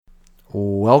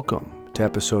Welcome to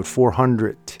episode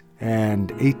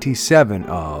 487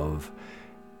 of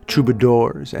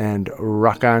Troubadours and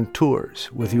Raconteurs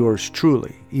with yours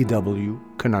truly, E.W.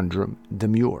 Conundrum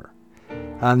Demure.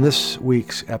 On this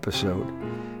week's episode,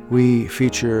 we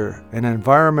feature an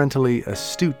environmentally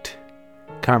astute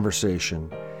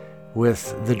conversation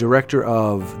with the director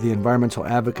of the Environmental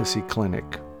Advocacy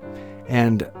Clinic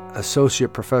and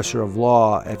Associate Professor of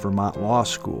Law at Vermont Law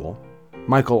School,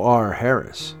 Michael R.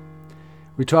 Harris.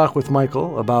 We talk with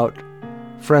Michael about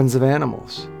Friends of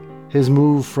Animals, his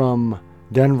move from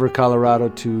Denver, Colorado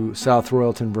to South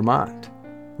Royalton, Vermont.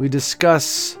 We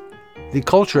discuss the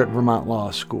culture at Vermont Law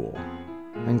School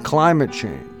and climate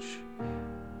change,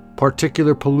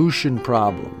 particular pollution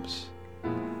problems,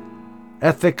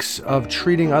 ethics of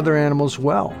treating other animals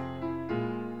well,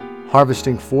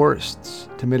 harvesting forests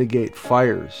to mitigate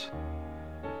fires,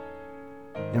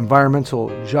 environmental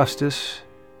justice,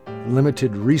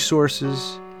 limited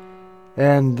resources,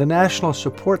 and the national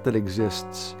support that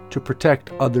exists to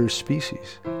protect other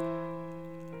species.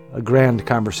 A grand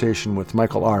conversation with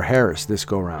Michael R. Harris this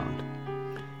go-round.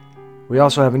 We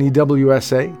also have an EW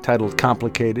essay titled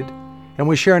Complicated, and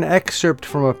we share an excerpt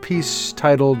from a piece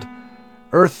titled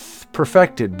Earth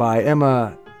Perfected by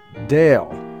Emma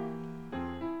Dale,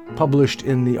 published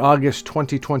in the August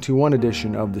 2021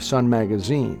 edition of The Sun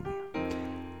magazine.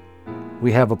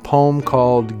 We have a poem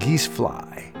called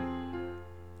Geesefly.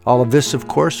 All of this, of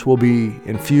course, will be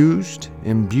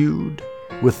imbued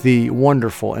with the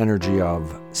wonderful energy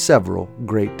of several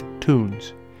great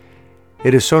tunes.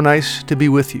 It is so nice to be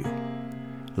with you.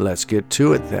 Let's get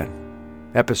to it then.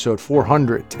 Episode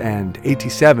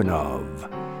 487 of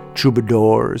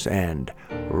Troubadours and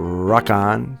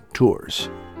Raconteurs.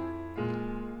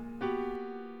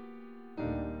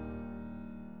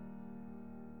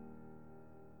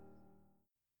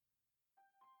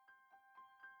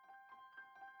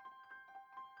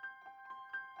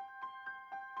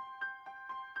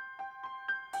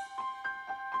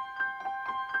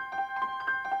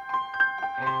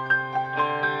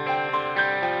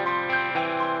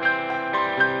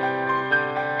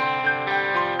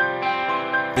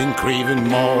 Been craving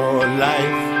more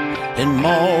life and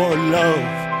more love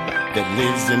that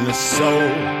lives in the soul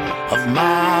of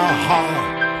my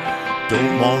heart.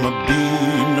 Don't wanna be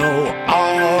no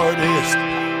artist,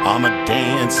 I'm a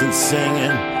dancing,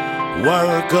 singing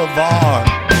work of art.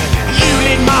 You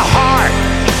lit my heart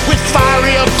with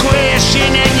fiery aggression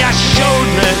and you showed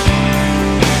me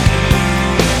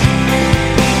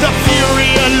the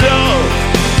fury of love,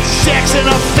 sex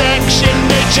and affection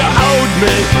that you owed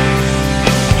me.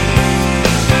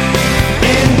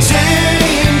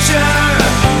 Danger,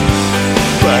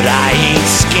 but I ain't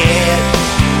scared.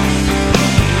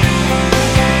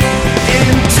 In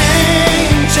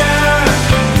danger,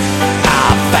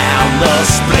 I found the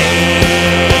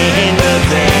splendor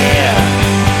there.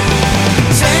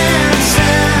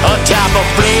 Dancing atop a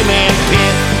flaming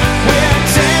pit. We're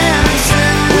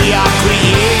dancing, we are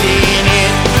creating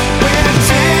it. We're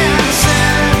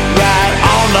dancing right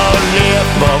on the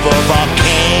lip of a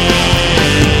volcano.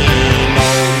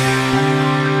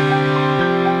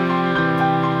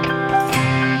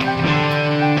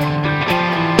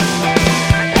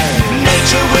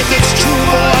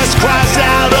 Cries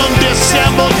out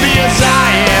undissembled, be as I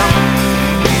am,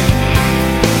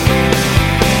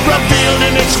 revealed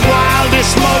in its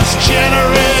wildest, most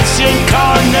generous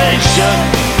incarnation.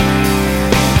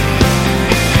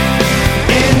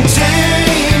 In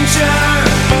danger,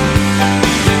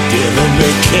 giving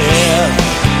me care.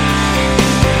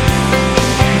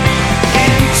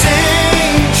 In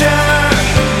danger,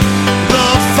 the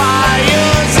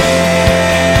fire's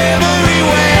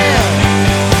everywhere.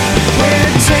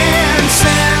 We're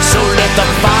dancing, so let the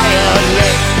fire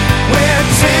lit. We're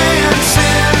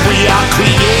dancing, we are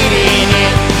creating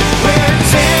it. We're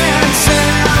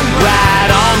dancing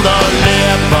right on the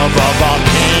lip of a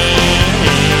volcano.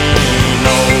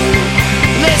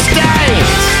 Let's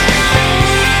dance.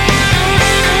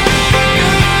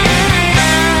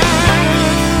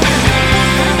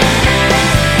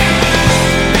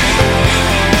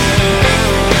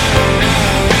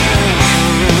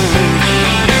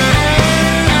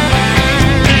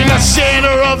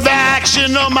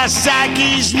 Of my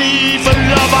psyche's need for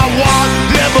love, I want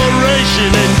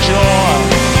liberation and joy.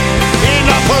 In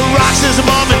a paroxysm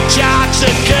of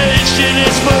intoxication,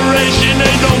 inspiration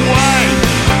ain't no way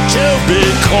to be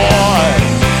coy.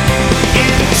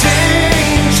 In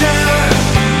danger,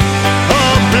 a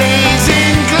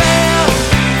blazing glare.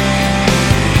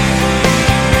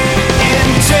 In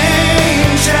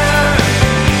danger,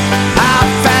 I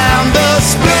found the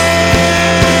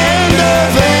splendor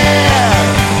there.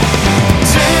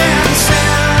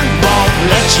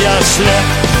 slip.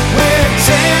 We're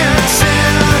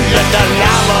dancing, let the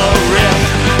lava rip.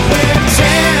 We're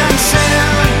dancing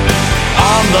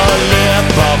on the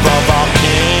lip of a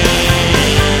volcano.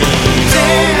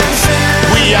 Dancing,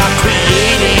 we are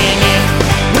creating it.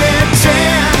 We're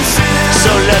dancing,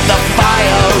 so let the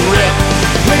fire rip.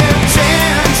 We're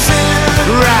dancing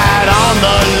right on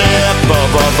the lip of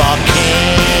a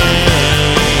volcano.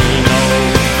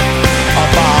 A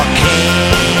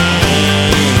volcano.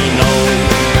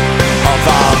 A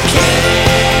volcano.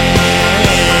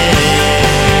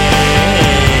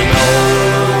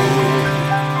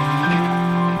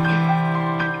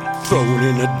 Thrown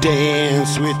in a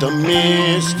dance with the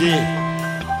mystic,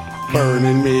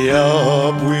 burning me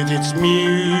up with its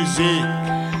music.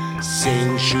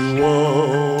 Sensualistic,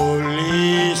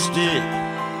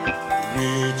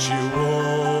 ritualistic,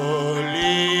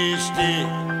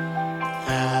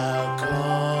 alchemistic,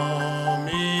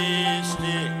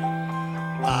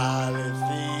 polytheistic.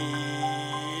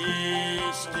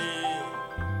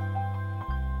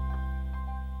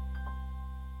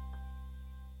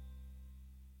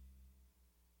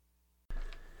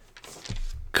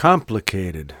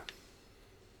 Complicated.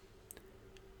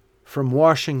 From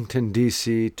Washington,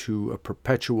 D.C. to a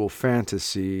perpetual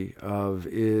fantasy of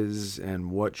is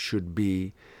and what should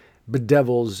be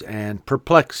bedevils and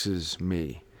perplexes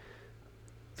me.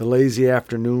 The lazy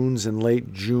afternoons in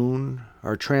late June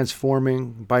are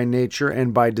transforming by nature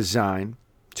and by design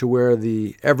to where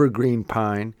the evergreen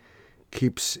pine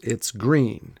keeps its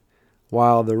green,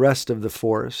 while the rest of the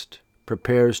forest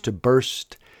prepares to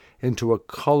burst into a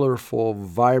colorful,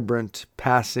 vibrant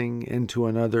passing into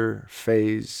another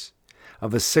phase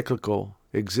of a cyclical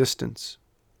existence.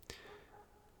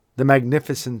 The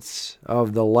magnificence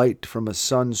of the light from a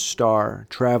sun star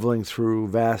traveling through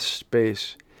vast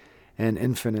space and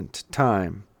infinite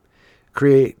time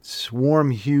creates warm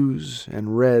hues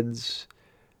and reds,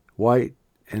 white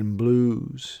and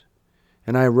blues,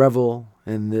 and I revel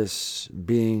in this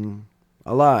being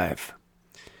alive.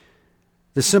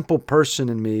 The simple person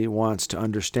in me wants to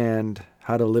understand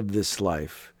how to live this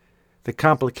life. The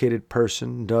complicated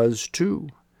person does too.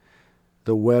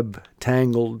 The web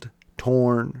tangled,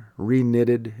 torn,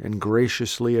 reknitted, and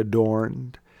graciously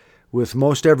adorned with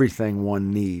most everything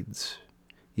one needs.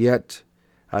 Yet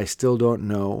I still don't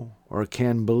know or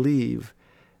can believe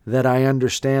that I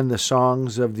understand the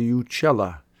songs of the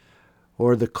Uccelli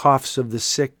or the coughs of the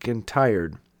sick and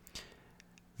tired,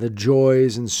 the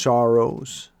joys and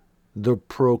sorrows, the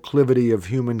proclivity of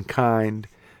humankind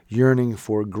yearning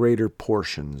for greater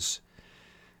portions,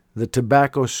 the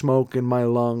tobacco smoke in my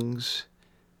lungs,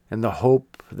 and the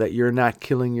hope that you're not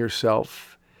killing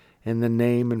yourself in the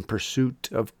name and pursuit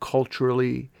of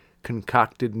culturally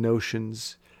concocted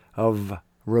notions of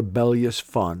rebellious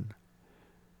fun,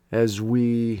 as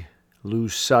we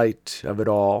lose sight of it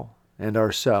all and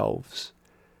ourselves,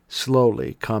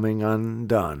 slowly coming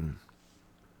undone.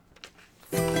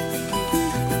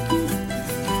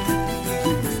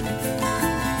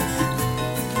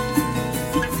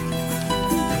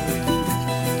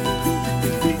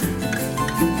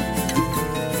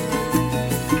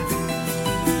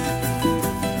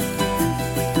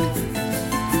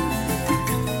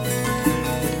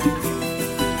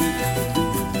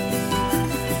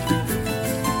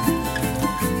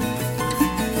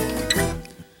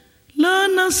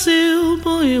 Nasceu,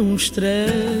 põe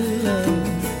estrela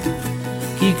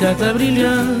que cata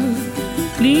brilhar,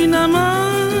 ali na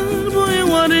mar, põe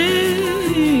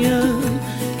areia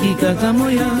que cata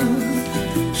moiar,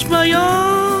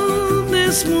 espanhol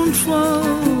desse mundo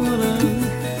fora,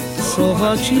 só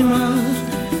Rotimar,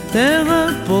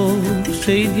 terra pobre,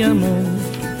 cheia de amor,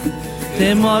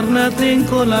 tem morna, tem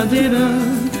coladeira,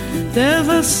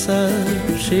 terra sal,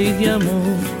 cheia de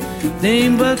amor,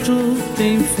 tem batu,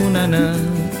 tem funaná.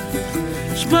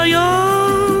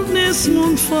 Espanhol nesse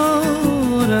mundo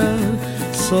fora,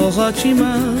 só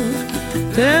Rotimar,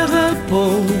 terra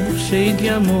pobre, cheia de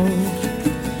amor.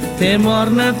 Tem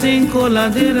morna, tem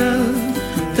coladeira,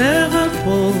 terra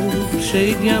pobre,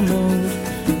 cheia de amor.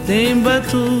 Tem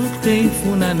batuque, tem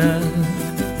funaná.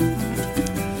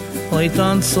 Oi,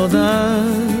 tanto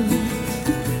saudade,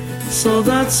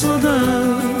 saudade,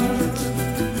 saudade.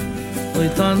 Oi,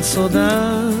 tanto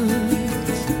saudade,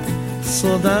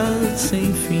 saudade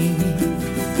sem fim.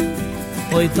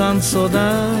 Oi, tanto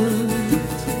saudade,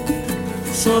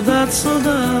 saudade,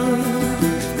 saudade.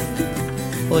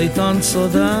 Oi, tanto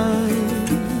saudade,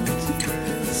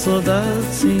 saudade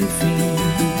sem fim.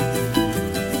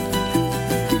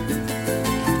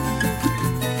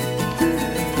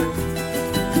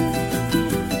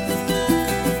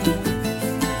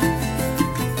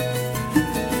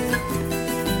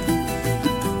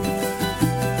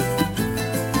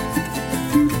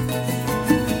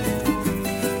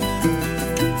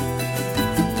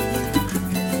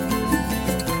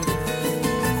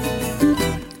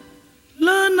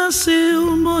 nasceu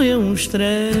uma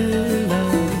estrela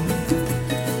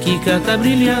que cata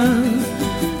brilhar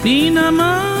e na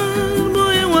mar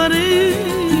uma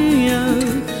areia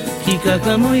que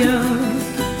cata moia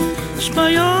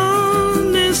espanhol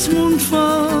nesse mundo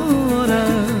fora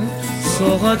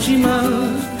só rotimar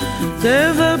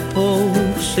teve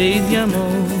pouco cheio de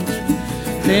amor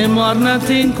tem morna,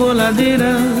 tem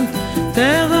coladeira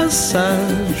terra sal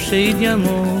cheio de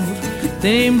amor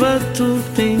tem batuque,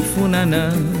 tem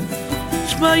funaná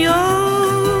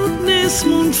espanhol nesse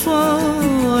mundo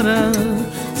fora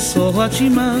só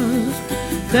rotimar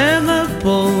terra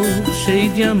pouco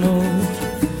cheio de amor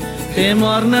tem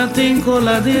morna, tem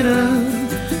coladeira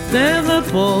terra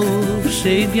pouco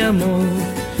cheio de amor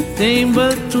tem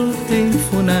batuque, tem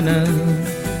funaná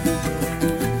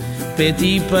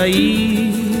petit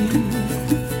pays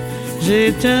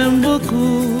je t'aime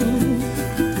beaucoup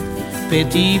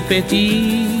petit,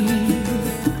 petit,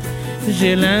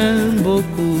 je l'aime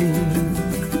beaucoup.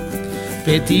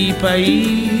 Petit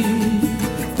pays,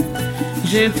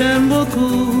 je t'aime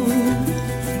beaucoup.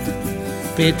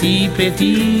 Petit,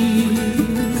 petit,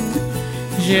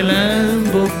 je l'aime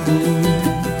beaucoup.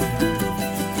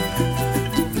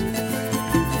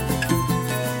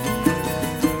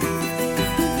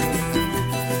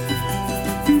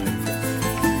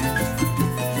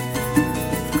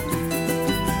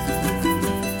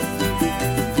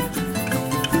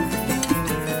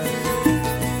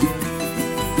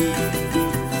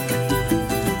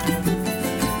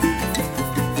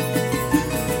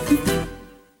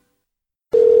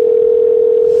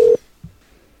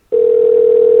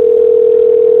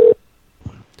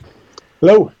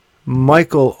 Hello.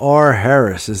 Michael R.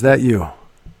 Harris, is that you?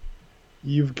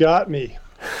 You've got me.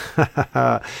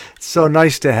 It's so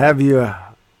nice to have you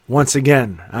once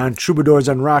again on Troubadours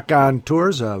and Rock On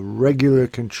Tours, a regular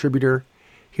contributor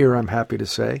here, I'm happy to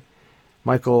say.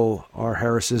 Michael R.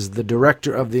 Harris is the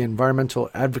director of the Environmental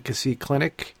Advocacy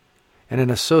Clinic and an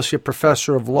associate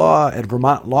professor of law at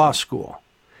Vermont Law School.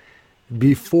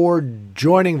 Before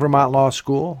joining Vermont Law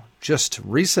School, just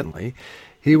recently,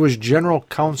 he was general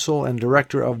counsel and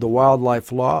director of the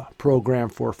Wildlife Law Program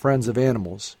for Friends of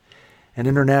Animals, an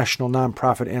international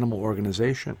nonprofit animal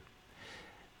organization.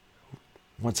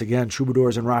 Once again,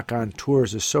 Troubadours and Rock On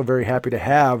Tours is so very happy to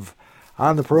have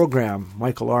on the program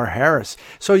Michael R. Harris.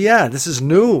 So yeah, this is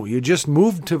new. You just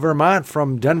moved to Vermont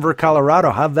from Denver,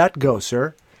 Colorado. How'd that go,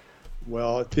 sir?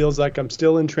 Well, it feels like I'm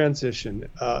still in transition.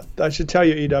 I should tell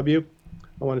you, EW,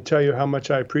 I want to tell you how much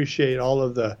I appreciate all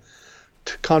of the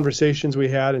conversations we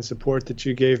had and support that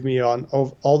you gave me on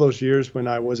all those years when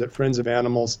I was at Friends of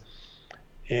Animals.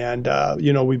 And,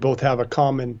 we both have a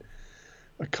common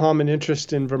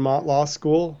interest in Vermont Law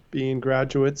School, being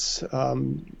graduates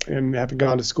and having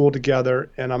gone to school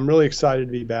together. And I'm really excited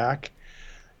to be back.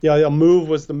 Yeah, a move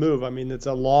was the move. I mean, it's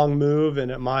a long move.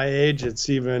 And at my age,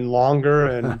 it's even longer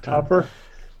and tougher.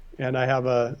 And I have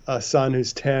a son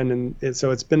who's 10. And so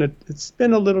it's been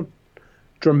a little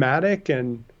dramatic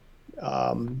and,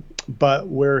 but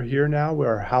we're here now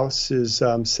where our house is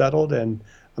settled and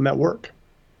I'm at work.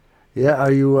 Yeah,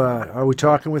 are we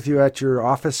talking with you at your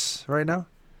office right now?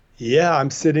 Yeah,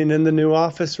 I'm sitting in the new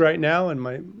office right now, and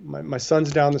my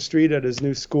son's down the street at his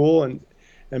new school,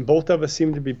 and both of us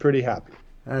seem to be pretty happy.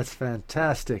 That's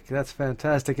fantastic. That's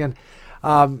fantastic. And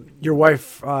your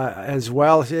wife as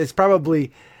well, it's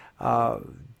probably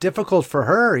difficult for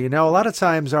her. You know, a lot of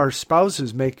times our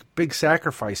spouses make big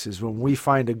sacrifices when we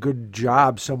find a good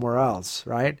job somewhere else,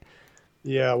 right?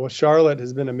 Yeah, well, Charlotte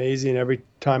has been amazing every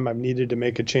time I've needed to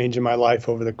make a change in my life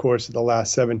over the course of the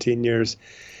last 17 years.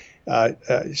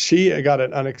 She got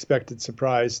an unexpected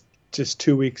surprise just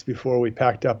 2 weeks before we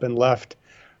packed up and left.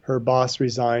 Her boss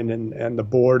resigned, and the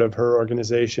board of her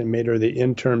organization made her the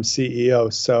interim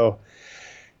CEO. So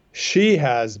she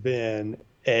has been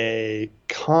a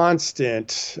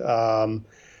constant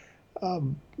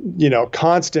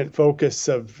constant focus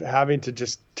of having to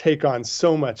just take on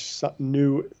so much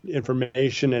new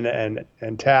information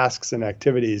and tasks and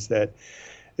activities that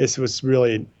this was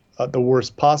really the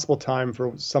worst possible time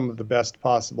for some of the best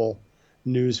possible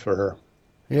news for her.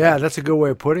 Yeah, that's a good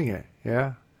way of putting it.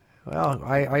 Yeah. Well,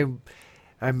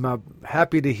 I'm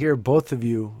happy to hear both of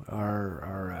you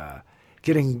are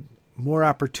getting more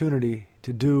opportunity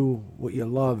to do what you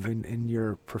love in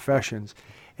your professions.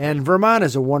 And Vermont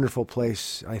is a wonderful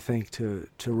place, I think, to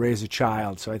raise a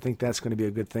child. So I think that's going to be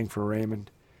a good thing for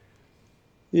Raymond.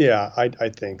 Yeah, I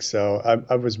think so.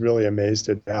 I was really amazed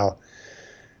at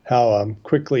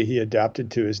quickly he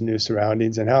adapted to his new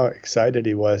surroundings and how excited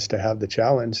he was to have the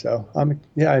challenge. So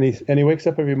yeah, and he wakes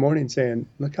up every morning saying,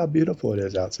 "Look how beautiful it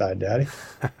is outside, Daddy."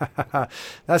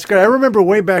 That's great. I remember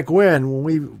way back when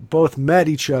we both met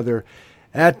each other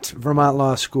at Vermont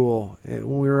Law School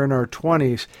when we were in our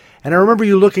 20s. And I remember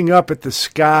you looking up at the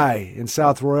sky in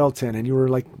South Royalton, and you were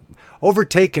like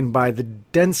overtaken by the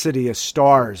density of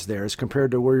stars there as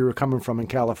compared to where you were coming from in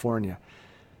California.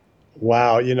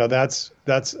 Wow,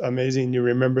 that's amazing. You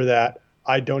remember that.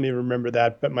 I don't even remember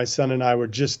that, but my son and I were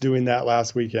just doing that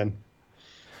last weekend.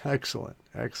 Excellent.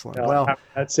 Well,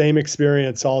 that same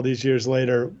experience all these years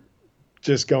later,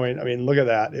 just going, I mean, look at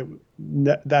that.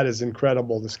 That is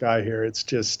incredible, the sky here. It's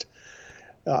just,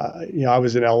 I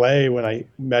was in LA when I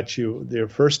met you the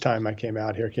first time I came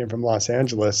out here, came from Los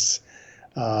Angeles,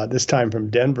 this time from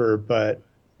Denver, but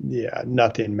yeah,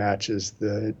 nothing matches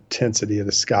the intensity of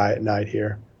the sky at night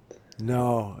here.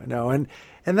 No.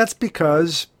 And that's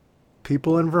because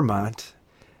people in Vermont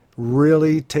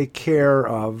really take care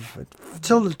of,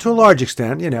 to a large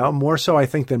extent, more so I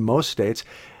think than most states,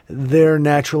 their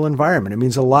natural environment. It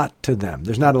means a lot to them.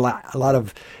 There's not a lot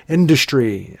of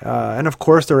industry. And of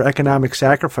course, there are economic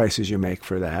sacrifices you make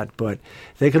for that, but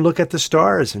they can look at the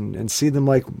stars and see them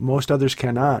like most others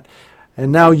cannot.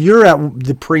 And now you're at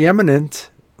the preeminent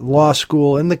law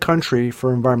school in the country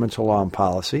for environmental law and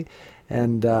policy.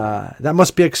 And that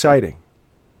must be exciting.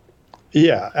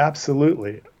 Yeah,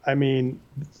 absolutely. I mean,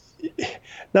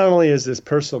 not only is this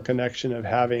personal connection of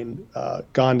having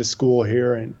gone to school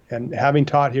here and having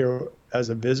taught here as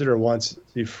a visitor once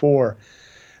before,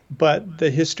 but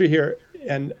the history here,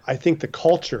 and I think the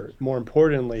culture, more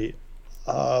importantly,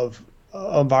 of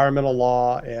environmental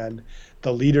law and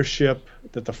the leadership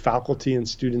that the faculty and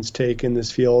students take in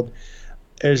this field,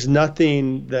 there's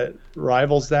nothing that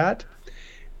rivals that.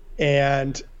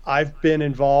 And I've been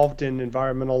involved in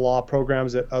environmental law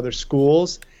programs at other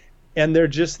schools, and they're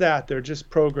just that. They're just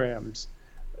programs.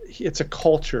 It's a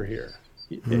culture here.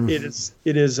 It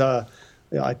is. I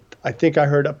think I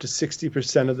heard up to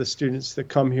 60% of the students that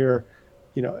come here,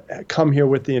 come here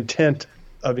with the intent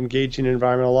of engaging in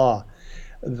environmental law.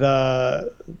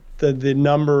 The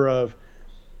number of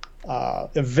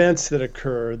events that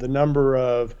occur, the number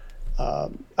of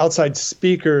outside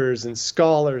speakers and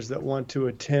scholars that want to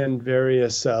attend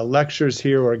various lectures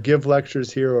here or give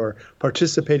lectures here or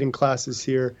participate in classes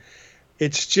here.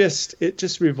 It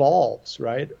just revolves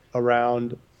right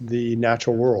around the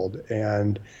natural world,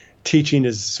 and teaching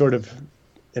is sort of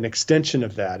an extension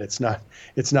of that. It's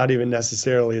not even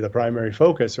necessarily the primary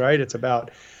focus, right? It's about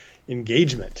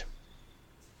engagement.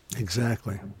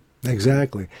 Exactly.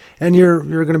 And you're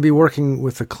going to be working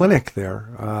with a clinic there,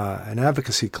 an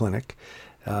advocacy clinic.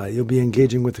 You'll be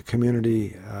engaging with the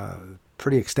community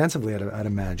pretty extensively, I'd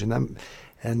imagine.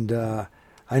 And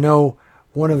I know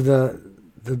one of the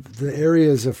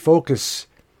areas of focus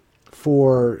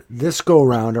for this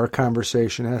go-round, our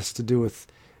conversation, has to do with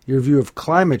your view of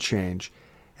climate change.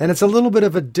 And it's a little bit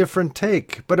of a different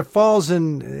take, but it falls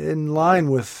in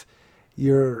line with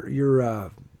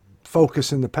your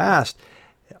focus in the past.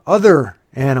 Other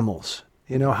animals,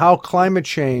 how climate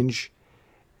change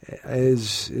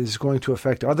is going to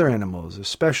affect other animals,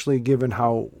 especially given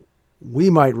how we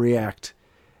might react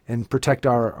and protect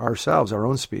ourselves, our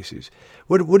own species.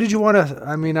 What did you want to?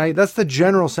 I mean, that's the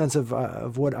general sense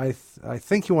of what I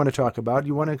think you want to talk about.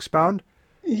 You want to expound?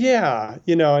 Yeah,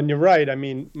 and you're right. I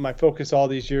mean, my focus all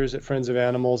these years at Friends of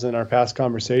Animals and our past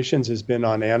conversations has been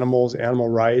on animals, animal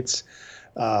rights,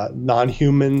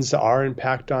 non-humans, our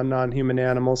impact on non-human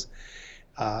animals.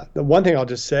 The one thing I'll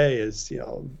just say is,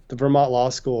 the Vermont Law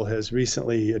School has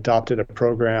recently adopted a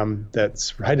program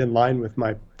that's right in line with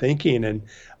my thinking, and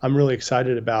I'm really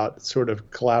excited about sort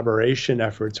of collaboration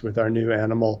efforts with our new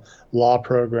animal law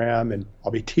program. And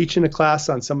I'll be teaching a class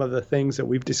on some of the things that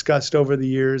we've discussed over the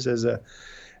years as an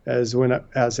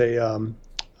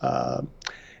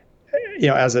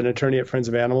attorney at Friends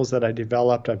of Animals that I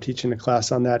developed. I'm teaching a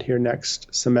class on that here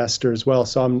next semester as well.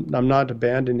 So I'm not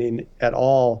abandoning at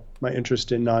all my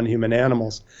interest in non-human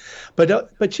animals. But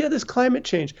yeah, this climate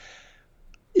change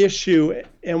issue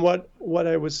and what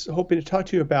I was hoping to talk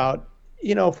to you about,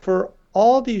 for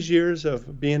all these years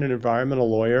of being an environmental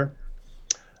lawyer,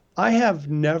 I have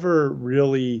never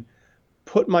really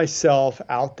put myself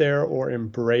out there or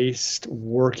embraced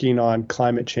working on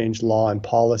climate change law and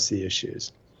policy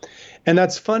issues. And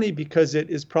that's funny because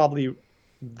it is probably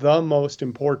the most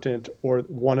important or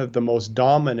one of the most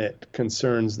dominant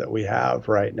concerns that we have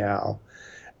right now.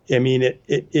 I mean,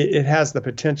 it has the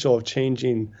potential of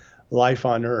changing life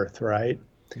on Earth, right?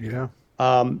 Yeah.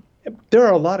 there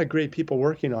are a lot of great people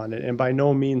working on it, and by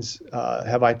no means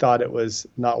have I thought it was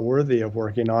not worthy of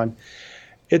working on.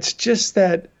 It's just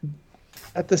that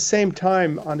at the same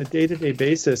time, on a day-to-day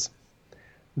basis,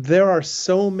 there are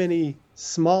so many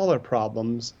smaller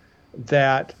problems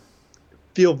that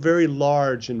feel very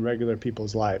large in regular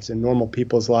people's lives, in normal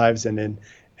people's lives, and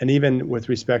even with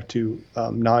respect to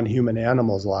non-human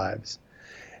animals' lives.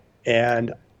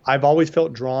 And I've always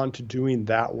felt drawn to doing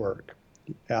that work,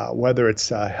 whether it's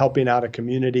helping out a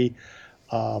community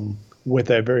with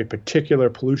a very particular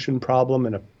pollution problem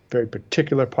in a very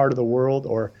particular part of the world,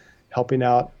 or helping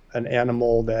out an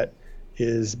animal that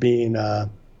is being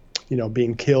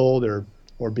being killed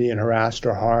or being harassed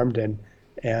or harmed,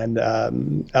 and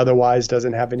otherwise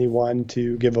doesn't have anyone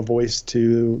to give a voice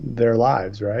to their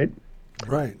lives, right?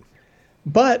 Right.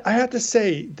 But I have to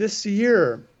say, this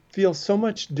year feels so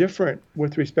much different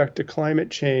with respect to climate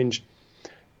change,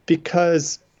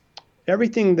 because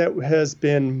everything that has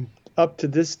been up to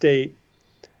this date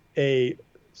a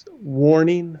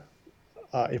warning,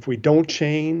 if we don't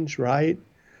change, right,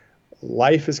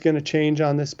 life is going to change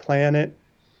on this planet.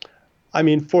 I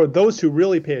mean, for those who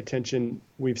really pay attention,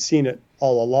 we've seen it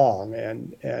all along,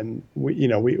 and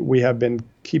we have been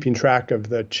keeping track of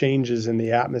the changes in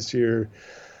the atmosphere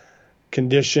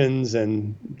conditions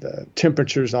and the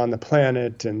temperatures on the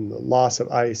planet and the loss of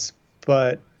ice.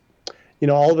 But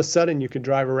all of a sudden you could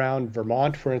drive around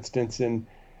Vermont, for instance, and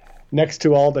next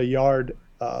to all the yard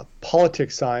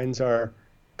politics signs are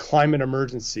climate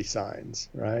emergency signs,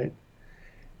 right?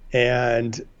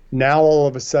 And now all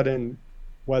of a sudden,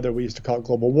 whether we used to call it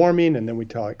global warming and then we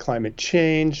call it climate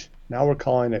change, now we're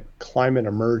calling it climate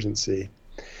emergency.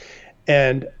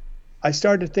 And I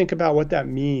started to think about what that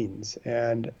means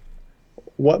and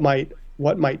what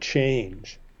might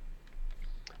change.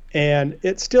 And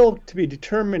it's still to be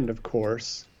determined, of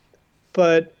course,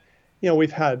 but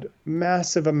we've had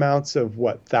massive amounts of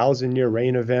 1,000-year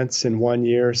rain events in 1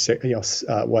 year,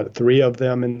 3 of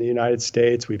them in the United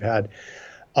States. We've had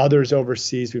others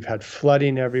overseas. We've had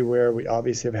flooding everywhere. We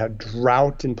obviously have had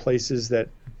drought in places that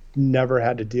never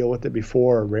had to deal with it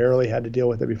before, or rarely had to deal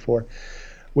with it before.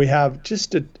 We have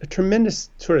just a tremendous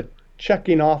sort of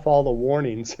checking off all the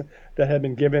warnings that have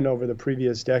been given over the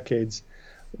previous decades,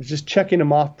 just checking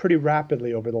them off pretty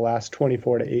rapidly over the last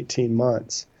 24 to 18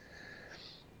 months.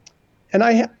 And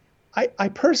I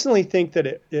personally think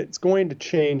that it's going to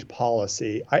change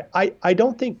policy. I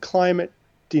don't think climate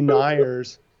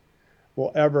deniers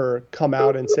will ever come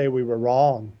out and say we were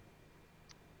wrong.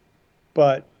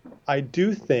 But I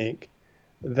do think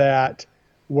that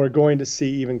we're going to see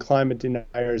even climate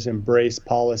deniers embrace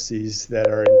policies that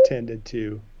are intended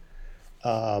to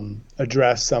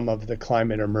address some of the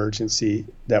climate emergency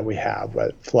that we have,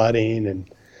 right? Flooding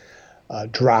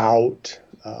and drought,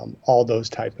 all those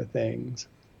type of things.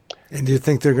 And do you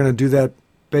think they're going to do that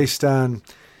based on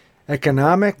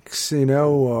economics,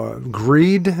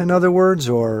 greed, in other words,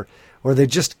 or they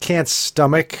just can't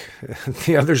stomach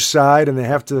the other side and they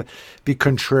have to be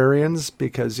contrarians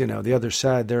because, the other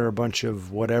side, they're a bunch of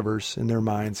whatevers in their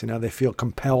minds. They feel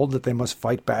compelled that they must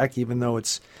fight back even though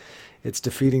it's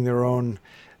defeating their own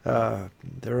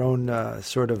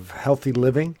sort of healthy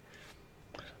living?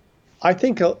 I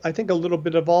think a little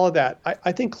bit of all of that.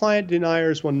 I think climate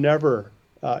deniers will never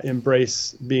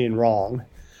embrace being wrong,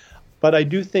 but I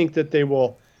do think that they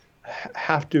will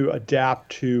have to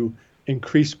adapt to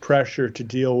increased pressure to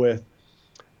deal with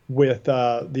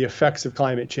the effects of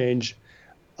climate change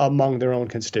among their own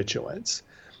constituents.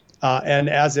 And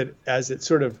as it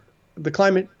sort of, the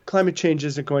climate change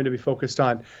isn't going to be focused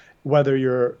on whether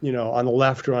you're on the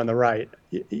left or on the right.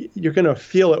 You're going to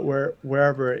feel it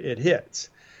wherever it hits.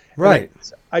 Right.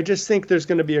 I just think there's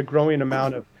going to be a growing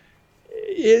amount of,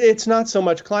 it's not so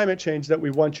much climate change that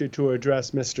we want you to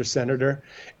address, Mr. Senator.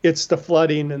 It's the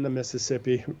flooding in the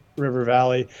Mississippi River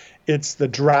Valley. It's the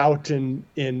drought in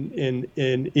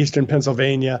eastern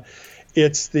Pennsylvania.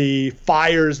 It's the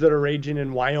fires that are raging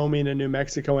in Wyoming and New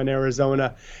Mexico and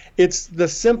Arizona. It's the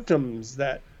symptoms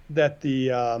that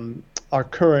our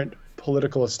current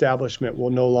political establishment will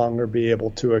no longer be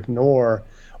able to ignore,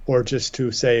 or just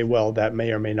to say, well, that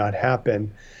may or may not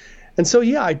happen. And so,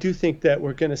 yeah, I do think that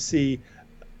we're going to see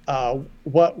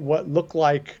what would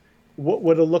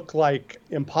have looked like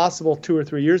impossible 2 or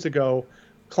 3 years ago,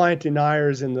 climate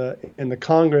deniers in the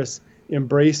Congress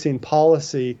embracing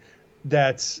policy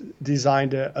that's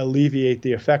designed to alleviate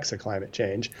the effects of climate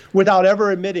change without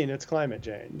ever admitting it's climate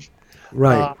change.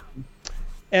 Right.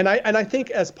 And I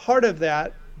think as part of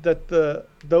that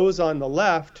those on the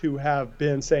left who have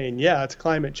been saying, yeah, it's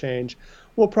climate change,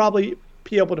 will probably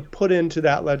be able to put into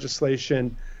that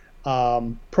legislation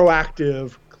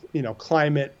proactive,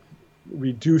 climate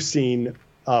reducing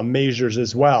measures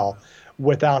as well,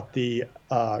 without the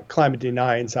climate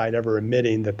denying side ever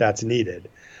admitting that that's needed.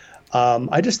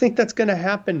 I just think that's going to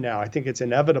happen now. I think it's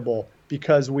inevitable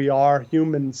because we are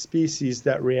human species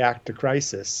that react to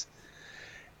crisis.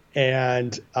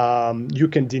 And you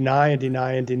can deny and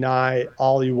deny and deny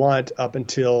all you want up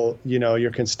until,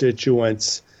 your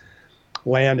constituents'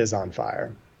 land is on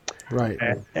fire. Right.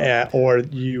 Or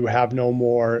you have no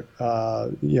more,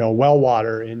 well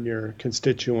water in your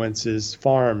constituents'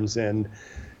 farms and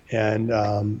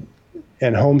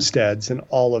homesteads and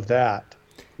all of that.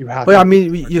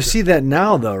 You see that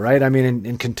now, though, right? I mean,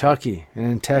 in Kentucky and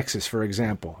in Texas, for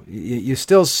example, you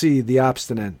still see the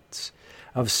obstinance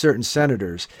of certain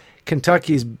senators.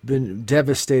 Kentucky's been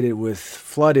devastated with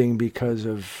flooding because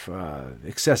of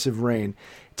excessive rain.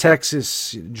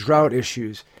 Texas, drought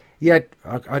issues. Yet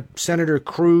Senator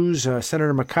Cruz,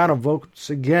 Senator McConnell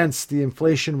votes against the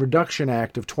Inflation Reduction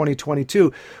Act of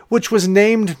 2022, which was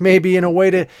named maybe in a way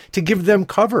to give them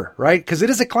cover, right? Because it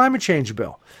is a climate change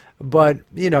bill. But,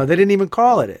 they didn't even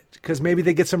call it because maybe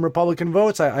they get some Republican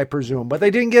votes, I presume. But they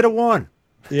didn't get a one.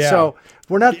 Yeah. So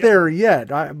we're not there yet.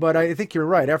 But I think you're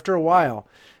right. After a while,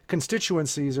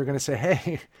 constituencies are going to say,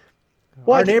 hey,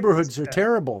 our neighborhoods are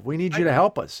terrible. We need you to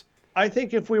help us. I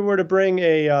think if we were to bring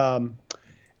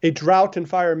a drought and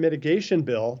fire mitigation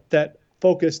bill that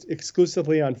focused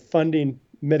exclusively on funding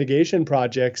mitigation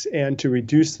projects and to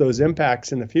reduce those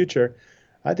impacts in the future,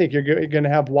 I think you're going to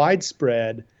have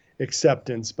widespread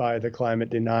acceptance by the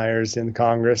climate deniers in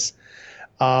Congress.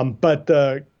 But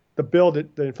the bill, the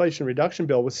Inflation Reduction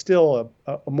Bill, was still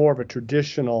a more of a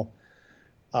traditional,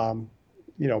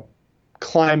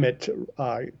 climate,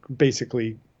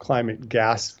 basically climate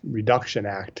gas reduction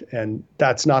act, and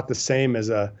that's not the same as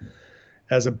a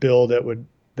bill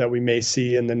that we may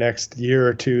see in the next year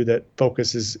or two that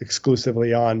focuses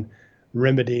exclusively on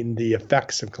remedying the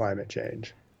effects of climate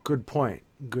change. Good point.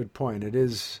 It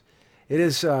is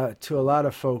to a lot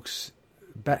of folks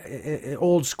an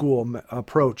old school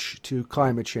approach to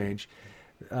climate change,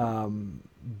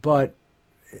 but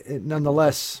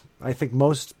nonetheless, I think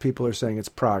most people are saying it's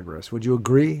progress. Would you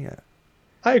agree?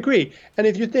 I agree. And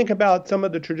if you think about some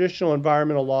of the traditional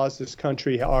environmental laws this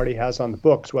country already has on the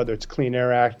books, whether it's Clean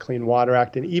Air Act, Clean Water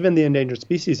Act, and even the Endangered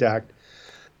Species Act,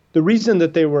 the reason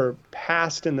that they were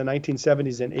passed in the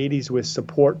 1970s and 80s with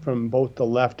support from both the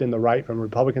left and the right, from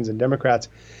Republicans and Democrats,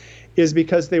 is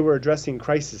because they were addressing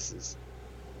crises.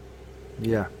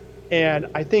 Yeah. And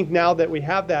I think now that we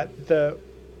have that, the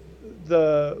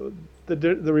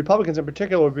Republicans in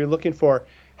particular will be looking for,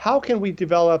 how can we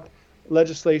develop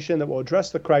legislation that will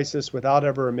address the crisis without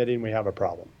ever admitting we have a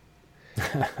problem?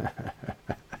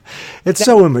 It's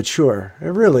so immature. It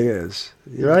really is.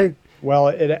 Right? Well,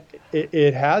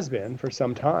 it has been for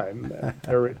some time,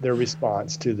 their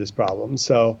response to this problem.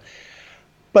 So,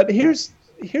 but here's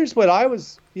what I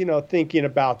was, thinking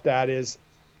about that is,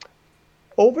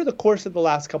 over the course of the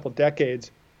last couple of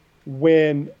decades,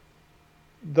 when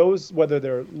those, whether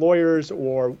they're lawyers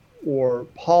or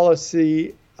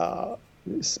policy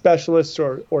specialists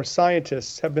or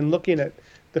scientists, have been looking at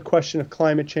the question of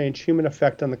climate change, human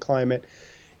effect on the climate,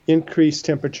 increased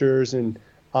temperatures, and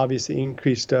obviously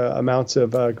increased amounts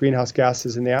of greenhouse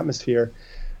gases in the atmosphere,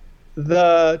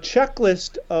 the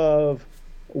checklist of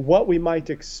what we might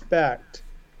expect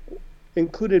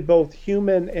included both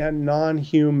human and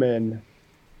non-human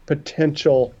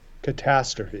potential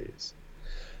catastrophes.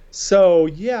 So,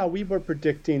 yeah, we were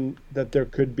predicting that there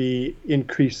could be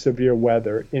increased severe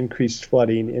weather, increased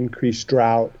flooding, increased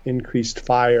drought, increased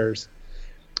fires,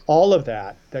 all of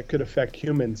that could affect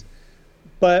humans.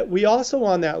 But we also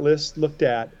on that list looked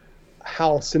at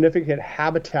how significant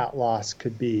habitat loss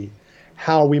could be,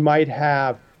 how we might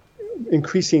have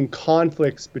increasing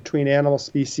conflicts between animal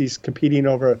species competing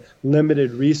over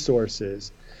limited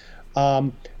resources.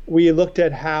 We looked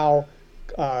at how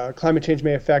climate change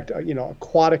may affect,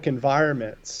 aquatic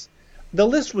environments. The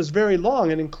list was very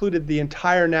long and included the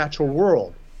entire natural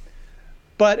world.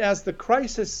 But as the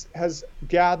crisis has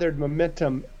gathered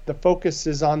momentum, the focus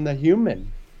is on the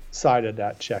human side of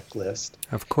that checklist.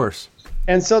 Of course.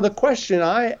 And so the question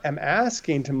I am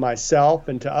asking to myself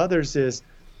and to others is,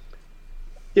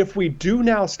 if we do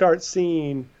now start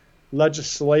seeing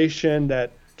legislation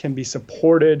that can be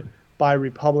supported by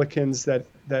Republicans that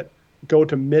go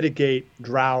to mitigate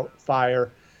drought,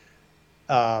 fire,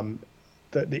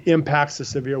 the impacts of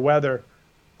severe weather,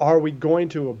 are we going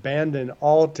to abandon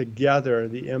altogether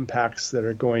the impacts that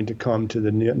are going to come to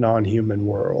the non-human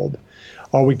world?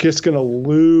 Are we just going to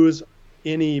lose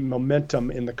any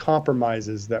momentum in the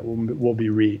compromises that will be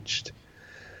reached?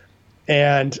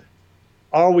 And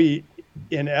are we,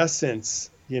 in essence,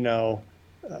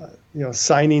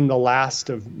 signing the last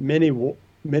of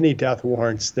many death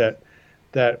warrants that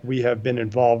we have been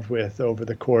involved with over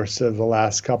the course of the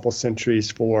last couple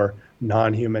centuries for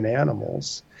non-human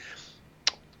animals.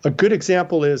 A good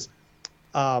example is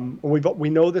we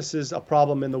know this is a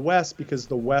problem in the West because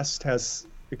the West has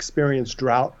experienced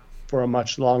drought for a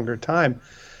much longer time.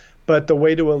 But the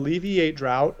way to alleviate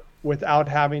drought without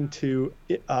having to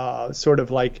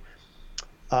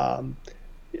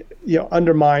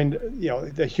undermine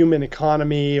the human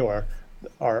economy or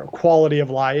our quality of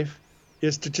life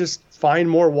is to just find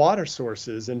more water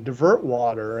sources and divert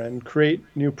water and create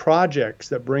new projects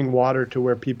that bring water to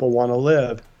where people want to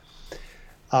live.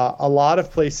 A lot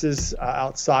of places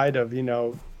outside of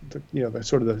the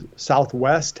sort of the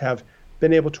Southwest have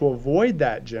been able to avoid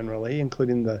that generally,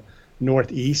 including the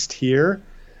Northeast here.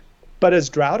 But as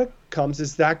drought comes,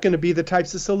 is that going to be the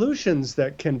types of solutions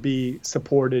that can be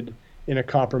supported in a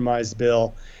compromise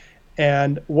bill?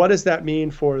 And what does that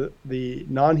mean for the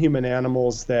non-human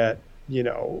animals that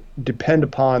depend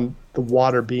upon the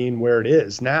water being where it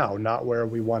is now, not where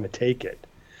we want to take it?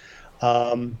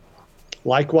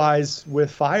 Likewise with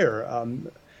fire,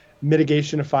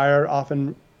 mitigation of fire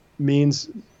often means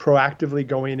proactively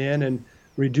going in and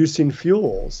reducing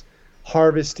fuels,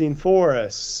 harvesting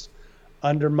forests,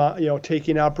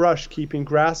 taking out brush, keeping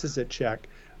grasses at check.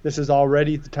 This is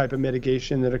already the type of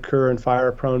mitigation that occur in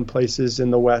fire-prone places in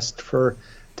the West for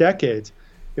decades.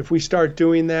 If we start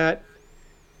doing that,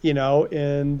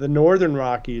 in the Northern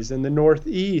Rockies, in the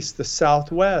Northeast, the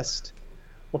Southwest,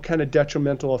 what kind of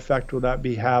detrimental effect will that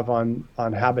have on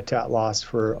habitat loss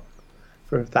for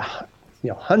the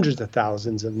hundreds of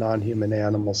thousands of non-human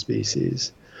animal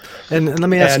species? And let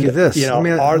me ask you this: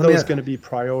 are those going to be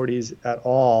priorities at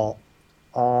all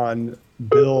on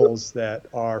bills that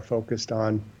are focused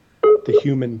on the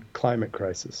human climate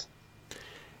crisis?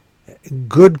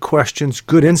 Good questions,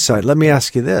 good insight. Let me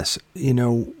ask you this: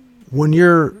 when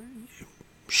you're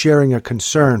sharing a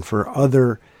concern for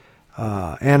other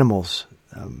animals,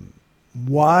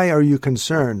 why are you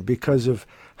concerned? Because of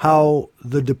how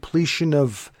the depletion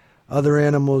of other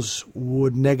animals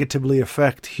would negatively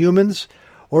affect humans,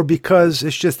 or because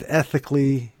it's just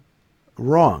ethically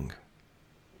wrong?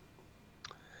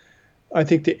 I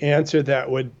think the answer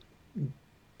that would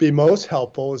be most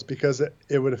helpful is because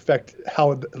it would affect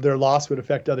how their loss would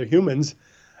affect other humans.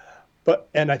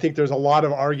 And I think there's a lot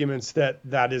of arguments that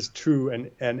is true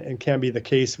and can be the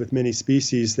case with many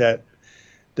species that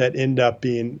end up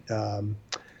being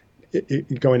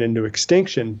going into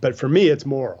extinction. But for me, it's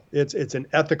moral. It's an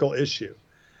ethical issue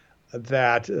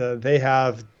that they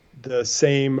have the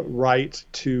same right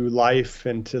to life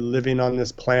and to living on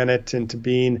this planet and to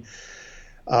being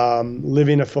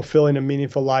living a fulfilling and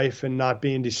meaningful life and not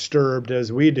being disturbed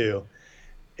as we do.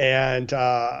 And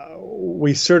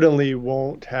we certainly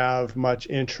won't have much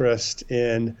interest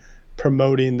in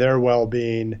promoting their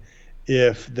well-being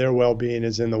if their well-being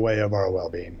is in the way of our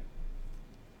well-being.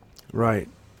 Right.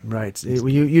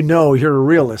 You're a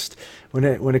realist.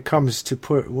 When it comes to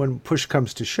when push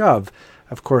comes to shove,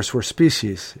 of course we're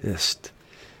speciesist,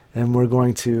 and we're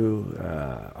going to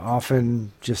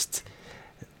often just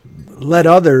let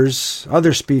other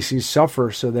species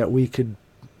suffer so that we could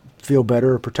feel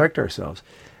better or protect ourselves.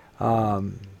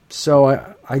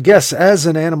 So I guess as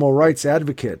an animal rights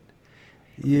advocate,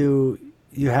 you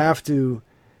have to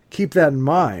keep that in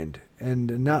mind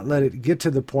and not let it get to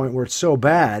the point where it's so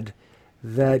bad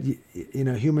that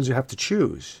humans have to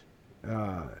choose,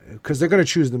 because they're going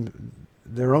to choose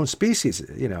their own species.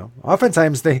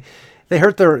 Oftentimes they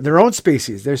hurt their own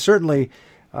species. They're certainly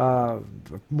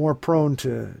more prone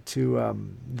to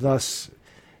thus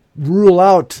rule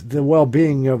out the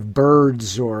well-being of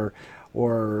birds or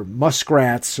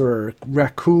muskrats or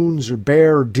raccoons or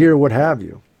bear or deer, what have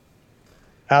you.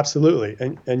 Absolutely.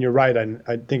 And you're right.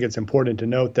 I think it's important to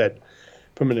note that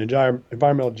from an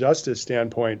environmental justice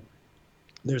standpoint,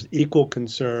 there's equal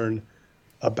concern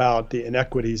about the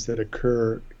inequities that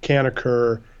can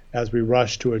occur as we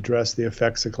rush to address the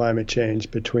effects of climate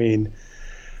change between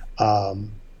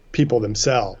people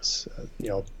themselves.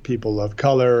 People of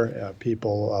color,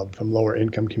 people from lower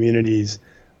income communities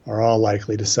are all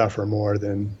likely to suffer more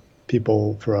than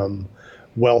people from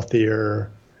wealthier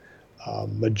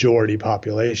majority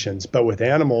populations. But with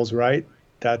animals, right,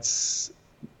 that's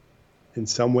in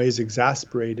some ways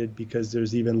exasperated because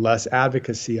there's even less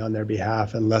advocacy on their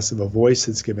behalf and less of a voice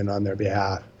that's given on their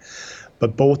behalf.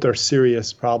 But both are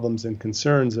serious problems and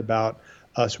concerns about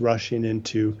us rushing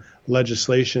into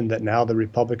legislation that now the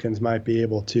Republicans might be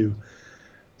able to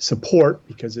support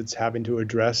because it's having to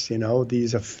address,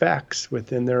 these effects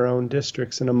within their own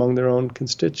districts and among their own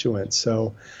constituents.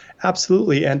 So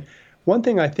absolutely. And one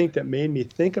thing I think that made me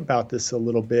think about this a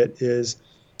little bit is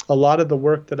a lot of the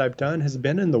work that I've done has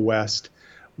been in the West,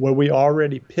 where we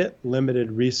already pit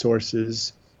limited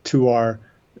resources to our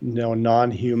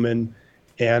non-human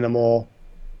animal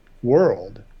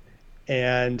world.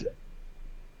 And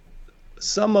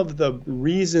some of the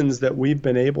reasons that we've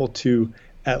been able to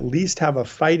at least have a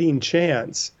fighting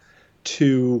chance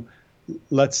to,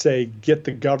 let's say, get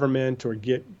the government or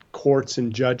get courts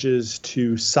and judges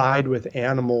to side with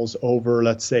animals over,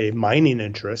 let's say, mining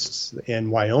interests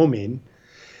in Wyoming,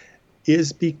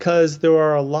 is because there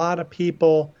are a lot of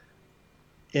people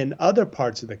in other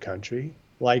parts of the country,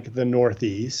 like the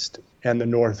Northeast and the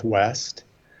Northwest,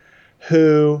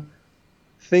 who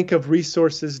think of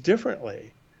resources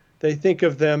differently. They think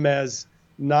of them as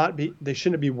they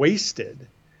shouldn't be wasted,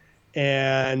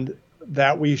 and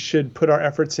that we should put our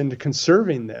efforts into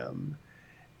conserving them.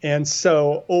 And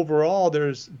so overall,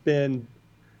 there's been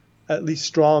at least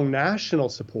strong national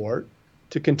support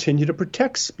to continue to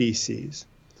protect species.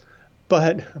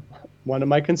 But one of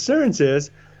my concerns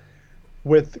is,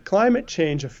 with climate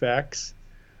change effects,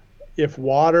 if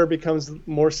water becomes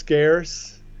more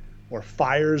scarce or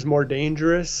fires more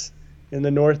dangerous in the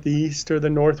Northeast or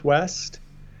the Northwest,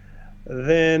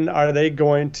 then are they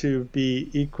going to be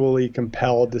equally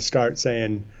compelled to start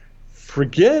saying,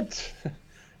 forget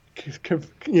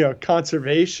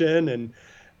conservation and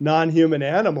non-human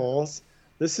animals?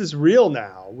 This is real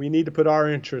now. We need to put our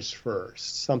interests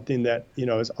first, something that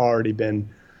has already been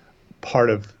part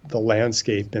of the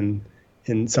landscape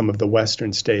in some of the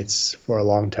Western states for a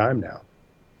long time now.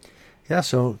 Yeah,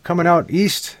 so coming out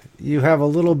east, you have a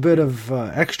little bit of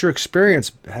extra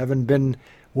experience, having been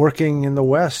working in the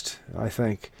West, I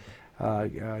think,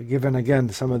 given, again,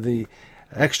 some of the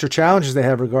extra challenges they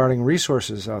have regarding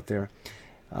resources out there.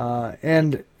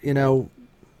 And,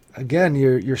 again,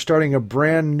 you're starting a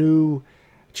brand new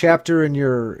chapter in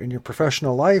your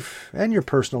professional life and your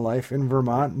personal life in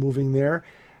Vermont, moving there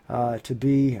to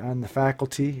be on the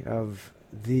faculty of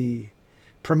the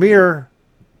premier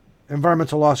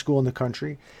environmental law school in the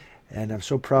country. And I'm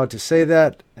so proud to say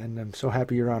that, and I'm so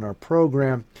happy you're on our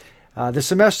program. The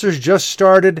semester's just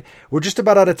started. We're just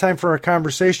about out of time for our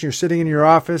conversation. You're sitting in your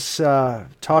office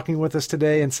talking with us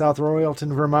today in South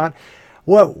Royalton, Vermont.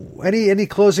 What? Any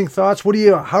closing thoughts?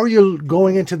 How are you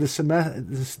going into this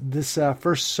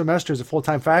first semester as a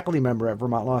full-time faculty member at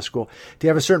Vermont Law School? Do you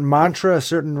have a certain mantra, a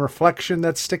certain reflection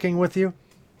that's sticking with you?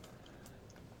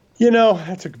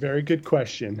 That's a very good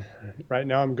question. Right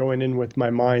now I'm going in with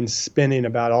my mind spinning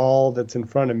about all that's in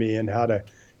front of me and how to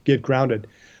get grounded.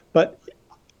 But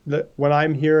when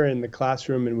I'm here in the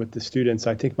classroom and with the students,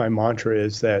 I think my mantra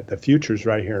is that the future's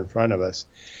right here in front of us.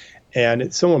 And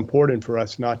it's so important for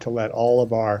us not to let all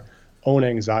of our own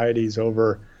anxieties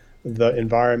over the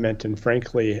environment and,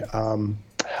 frankly,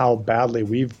 how badly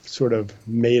we've sort of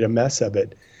made a mess of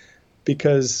it.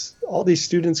 Because all these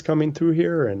students coming through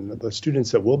here and the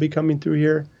students that will be coming through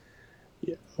here,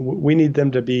 we need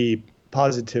them to be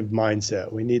positive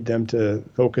mindset. We need them to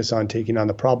focus on taking on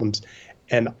the problems.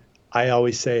 And I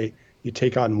always say, you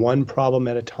take on one problem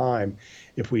at a time.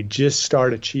 If we just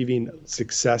start achieving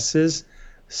successes,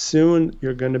 soon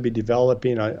you're going to be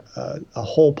developing a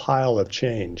whole pile of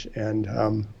change.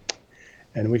 And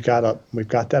we've got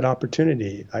that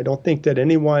opportunity. I don't think that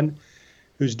anyone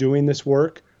who's doing this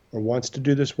work or wants to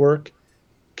do this work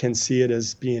can see it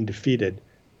as being defeated.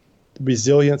 The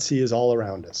resiliency is all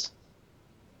around us.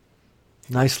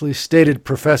 Nicely stated,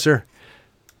 Professor.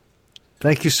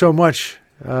 Thank you so much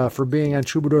for being on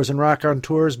Troubadours and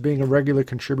Raconteurs, being a regular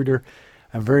contributor.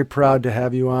 I'm very proud to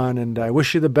have you on, and I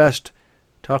wish you the best.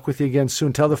 Talk with you again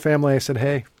soon. Tell the family I said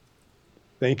hey.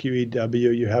 Thank you,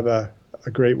 EW. You have a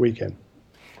great weekend.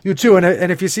 You too,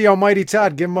 and if you see Almighty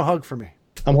Todd, give him a hug for me.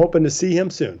 I'm hoping to see him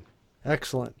soon.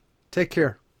 Excellent. Take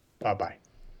care. Bye-bye.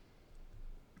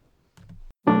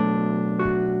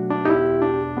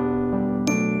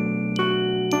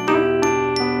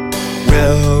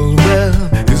 Well,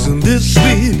 isn't this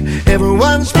sweet?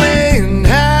 Everyone's playing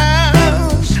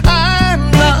house. I'm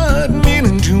not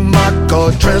meaning to mock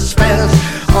or trespass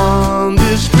on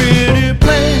this pretty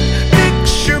place.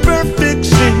 Picture perfect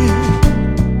scene.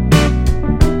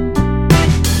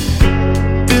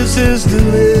 This is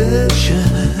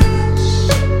delicious.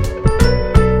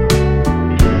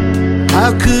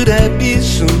 How could I be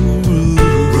so rude?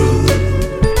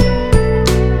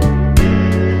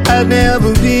 I'd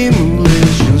never be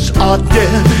malicious or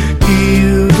dead,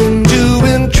 even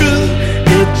doing true.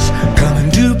 It's coming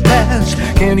to pass.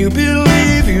 Can you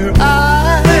believe your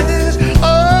eyes?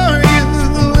 Oh,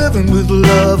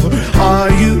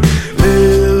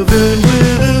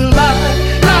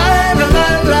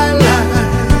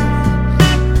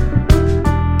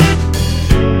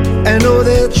 I know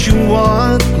that you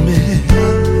want me.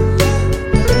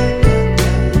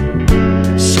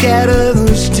 Scatter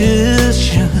those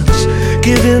distance,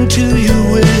 give in to your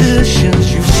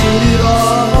wishes. You've seen it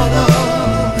all,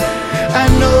 I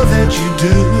know that you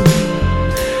do.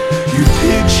 You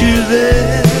picture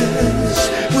this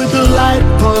with the light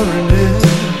pouring in,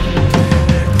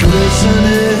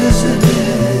 glistening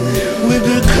with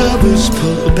the covers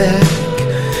pulled back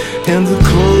and the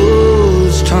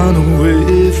clothes torn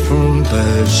away from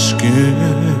thy skin.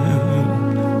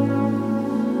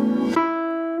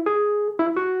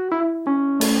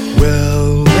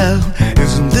 Well,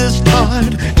 isn't this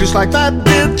hard? Just like my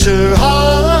bitter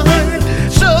heart.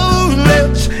 So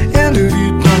let's end if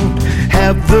you don't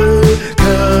have the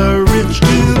courage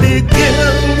to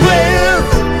begin with.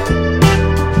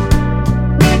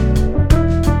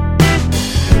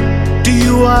 Do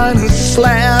you wanna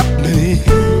slap me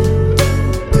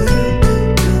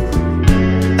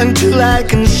until I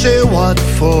can say what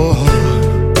for?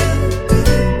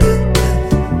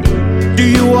 Do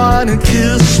you wanna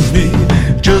kiss me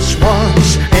just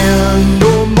once and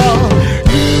no more?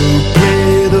 You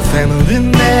play the family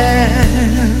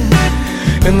man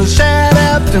in the sad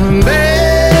aftermath.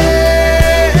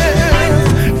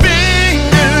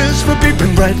 Fingers for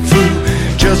peeping right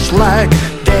through, just like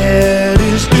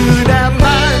daddies do. Now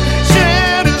my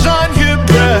scent is on your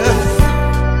breath.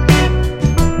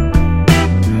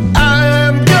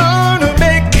 I'm gonna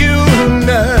make you a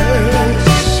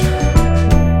mess.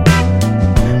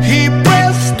 He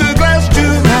pressed the glass to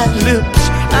my lips.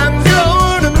 I'm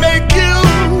gonna make you,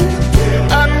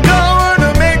 I'm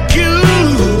gonna make you,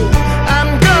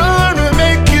 I'm gonna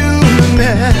make you a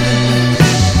mess.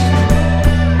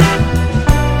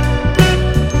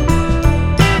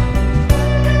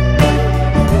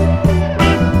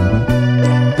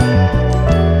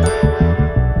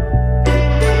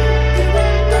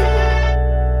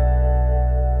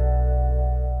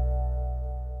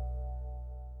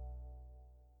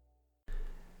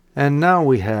 And now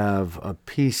we have a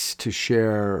piece to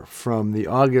share from the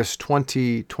August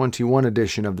 2021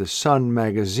 edition of the Sun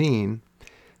magazine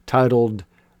titled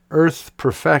Earth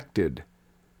Perfected,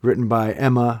 written by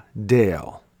Emma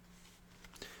Dale.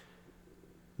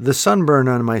 The sunburn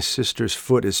on my sister's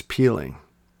foot is peeling.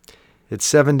 It's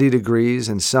 70 degrees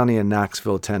and sunny in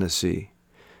Knoxville, Tennessee.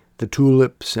 The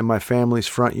tulips in my family's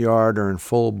front yard are in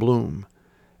full bloom,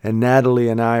 and Natalie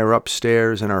and I are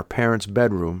upstairs in our parents'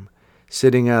 bedroom,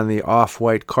 sitting on the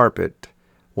off-white carpet,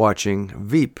 watching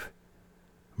Veep.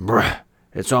 "Bruh,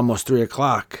 it's almost 3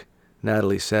 o'clock,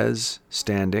 Natalie says,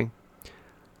 standing.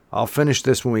 "I'll finish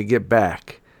this when we get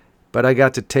back, but I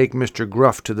got to take Mr.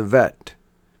 Gruff to the vet."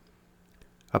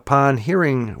 Upon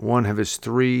hearing one of his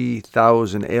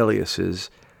 3,000 aliases,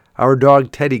 our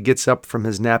dog Teddy gets up from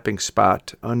his napping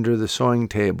spot under the sewing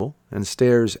table and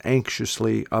stares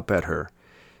anxiously up at her,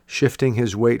 shifting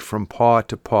his weight from paw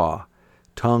to paw,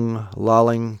 tongue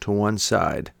lolling to one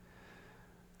side.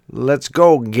 "Let's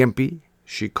go, Gimpy,"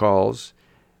 she calls,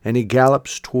 and he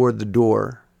gallops toward the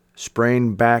door,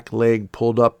 sprained back leg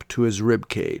pulled up to his rib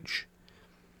cage.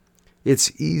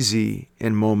 It's easy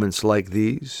in moments like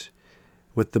these,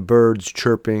 with the birds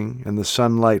chirping and the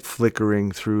sunlight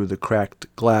flickering through the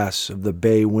cracked glass of the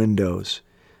bay windows,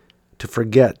 to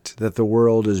forget that the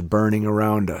world is burning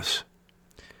around us.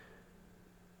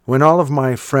 When all of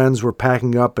my friends were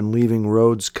packing up and leaving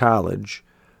Rhodes College,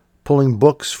 pulling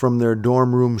books from their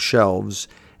dorm room shelves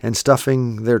and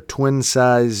stuffing their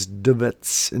twin-sized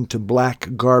duvets into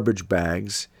black garbage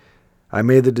bags, I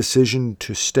made the decision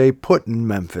to stay put in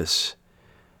Memphis.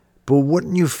 "But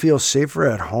wouldn't you feel safer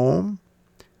at home?"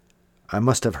 I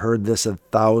must have heard this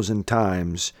 1,000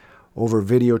 times over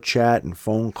video chat and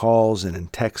phone calls and in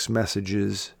text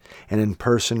messages and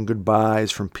in-person goodbyes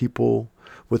from people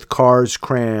with cars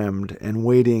crammed and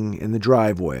waiting in the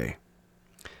driveway.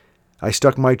 I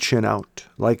stuck my chin out,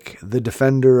 like the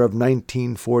defender of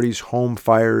 1940s home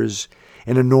fires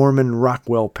in a Norman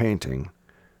Rockwell painting,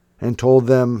 and told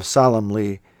them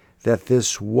solemnly that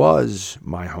this was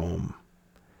my home.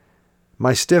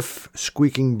 My stiff,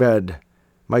 squeaking bed,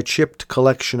 my chipped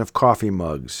collection of coffee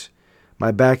mugs,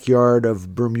 my backyard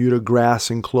of Bermuda grass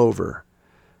and clover,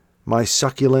 my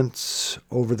succulents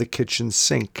over the kitchen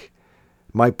sink,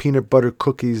 my peanut butter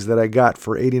cookies that I got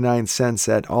for 89 cents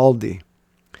at Aldi,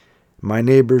 my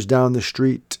neighbors down the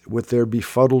street with their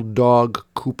befuddled dog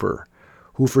Cooper,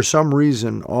 who for some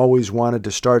reason always wanted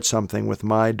to start something with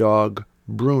my dog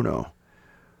Bruno.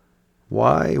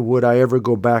 Why would I ever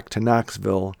go back to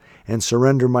Knoxville and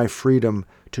surrender my freedom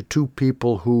to two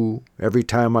people who, every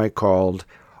time I called,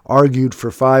 argued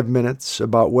for 5 minutes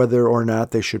about whether or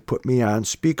not they should put me on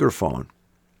speakerphone?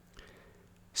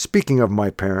 Speaking of my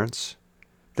parents,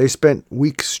 they spent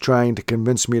weeks trying to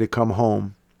convince me to come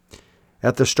home.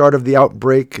 At the start of the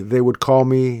outbreak, they would call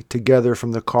me together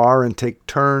from the car and take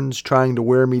turns trying to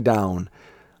wear me down,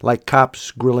 like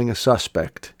cops grilling a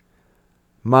suspect.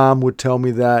 Mom would tell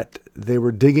me that they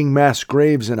were digging mass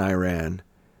graves in Iran.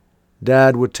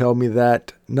 Dad would tell me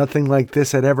that nothing like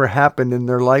this had ever happened in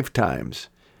their lifetimes.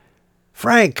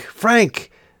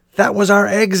 Frank, that was our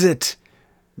exit.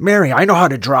 Mary, I know how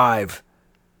to drive.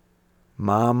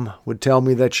 Mom would tell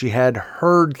me that she had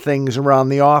heard things around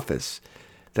the office,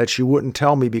 that she wouldn't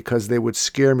tell me because they would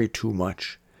scare me too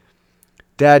much.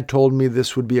 Dad told me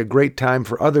this would be a great time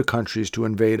for other countries to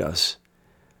invade us.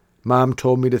 Mom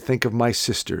told me to think of my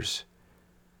sisters.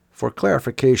 For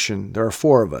clarification, there are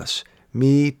 4 of us.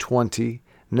 Me, 20,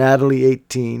 Natalie,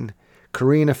 18,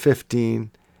 Karina,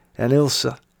 15, and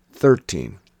Ilsa,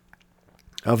 13.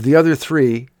 Of the other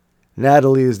 3,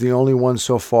 Natalie is the only one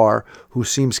so far who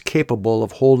seems capable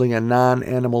of holding a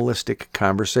non-animalistic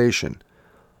conversation,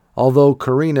 although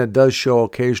Karina does show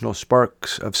occasional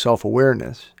sparks of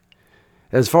self-awareness.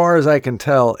 As far as I can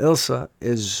tell, Ilsa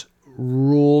is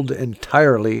ruled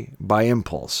entirely by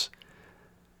impulse.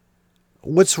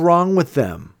 What's wrong with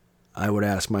them? I would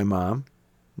ask my mom.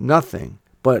 Nothing,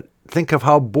 but think of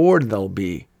how bored they'll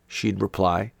be, she'd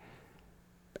reply.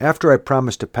 After I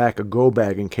promised to pack a go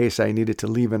bag in case I needed to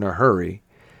leave in a hurry,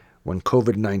 when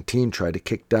COVID-19 tried to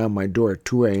kick down my door at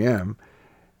 2 a.m.,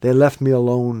 they left me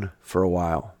alone for a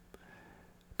while.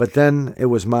 But then it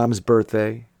was Mom's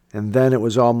birthday, and then it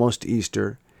was almost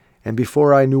Easter, and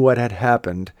before I knew what had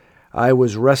happened, I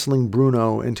was wrestling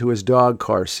Bruno into his dog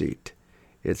car seat.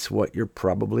 It's what you're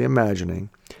probably imagining.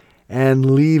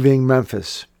 And leaving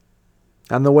Memphis.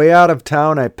 On the way out of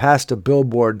town, I passed a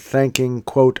billboard thanking,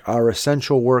 quote, our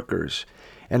essential workers,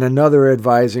 and another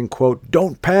advising, quote,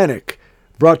 don't panic,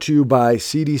 brought to you by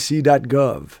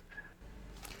cdc.gov.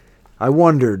 I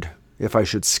wondered if I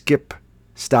should skip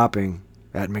stopping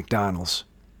at McDonald's.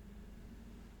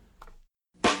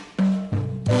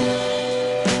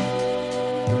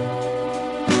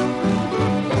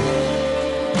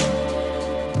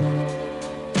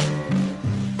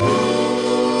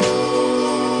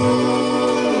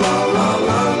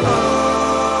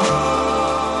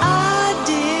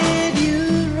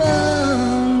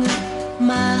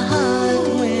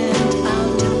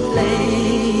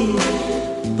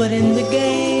 But in the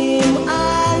game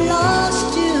I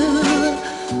lost you.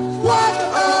 What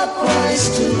a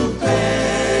price to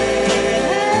pay.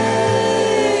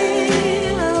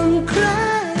 I'm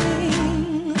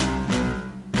crying.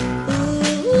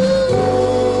 Ooh,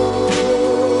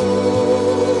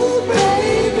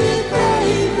 baby,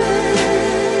 baby.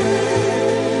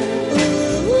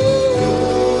 Ooh,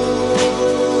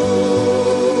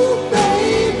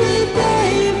 baby,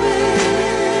 baby.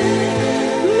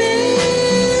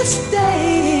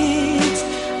 Mistakes,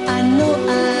 I know I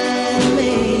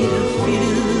made a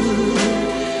few,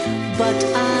 but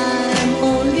I'm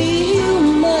only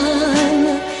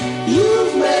human.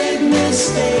 You've made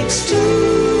mistakes too.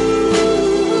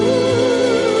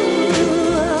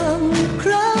 I'm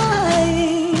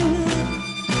crying.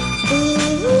 Ooh,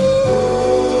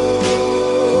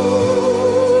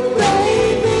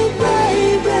 baby,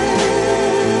 baby.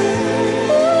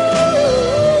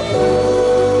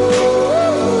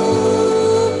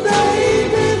 Ooh,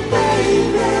 baby,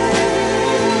 baby.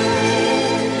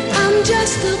 I'm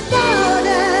just about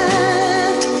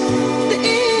at the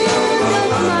end of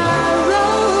my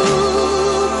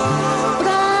rope, but I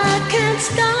can't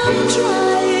stop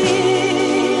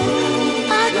trying.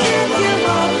 I can't give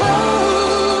up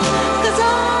hope, 'cause I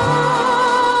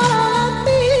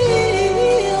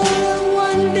feel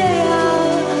one day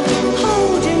I'll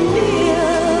hold you near,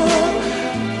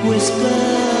 whisper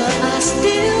I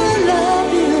still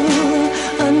love you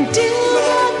until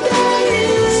that day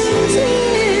is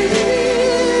here.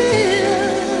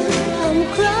 I'm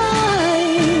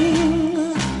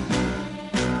crying.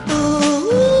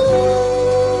 Ooh,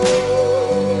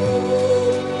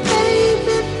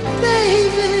 baby,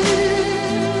 baby.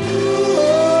 Ooh,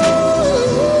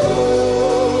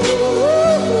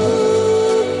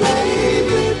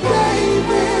 baby,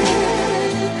 baby.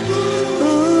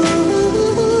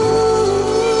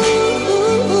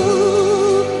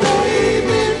 Ooh,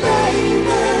 baby,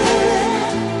 baby.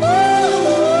 Ooh,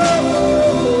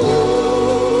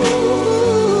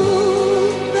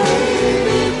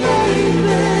 baby,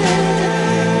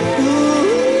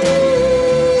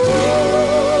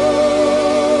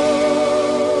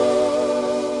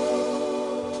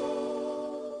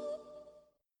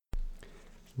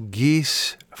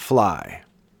 Geese fly.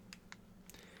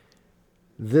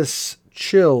 This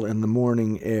chill in the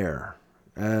morning air,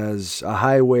 as a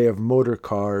highway of motor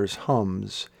cars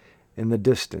hums in the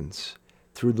distance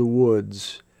through the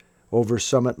woods over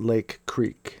Summit Lake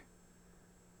Creek.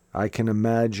 I can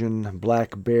imagine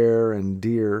black bear and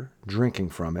deer drinking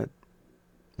from it,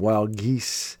 while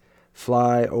geese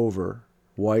fly over,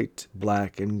 white,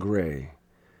 black, and gray,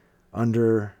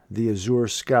 under the azure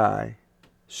sky,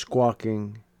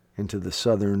 squawking into the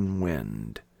southern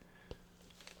wind.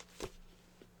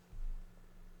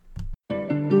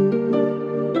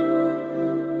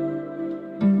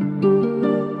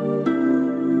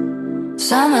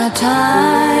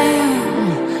 Summertime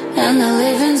and the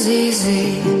living's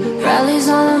easy. Rallies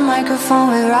on the microphone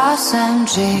with Ross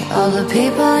MG. All the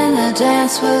people in the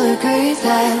dance will agree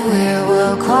that we're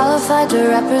well qualified to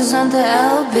represent the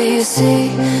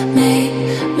LBC. Me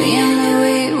and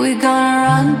Louis, we gonna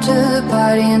run to the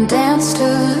party and dance to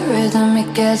the rhythm.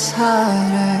 It gets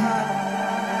harder.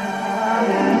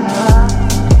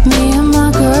 Me and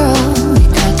my girl, we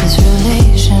got this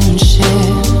relationship.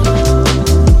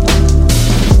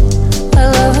 I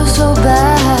love her so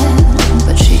bad,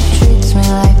 but she treats me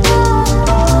like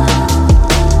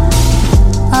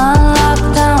I'm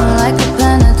locked down like a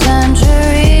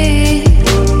penitentiary.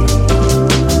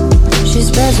 She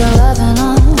spreads her loving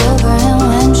all over, and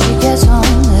when she gets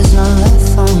home, there's none left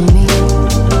for me.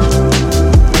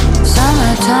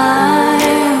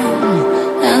 Summertime,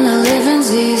 and the living's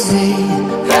easy.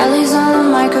 Rallies on the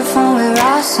microphone with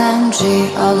Ross MG.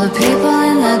 All the people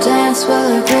in the dance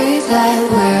will agree that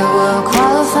we're well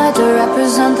qualified to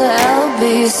represent the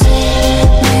LBC.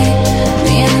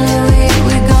 Me and Louis,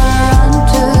 we gonna run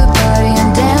to the party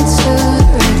and dance to the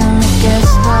rhythm. It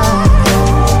gets harder.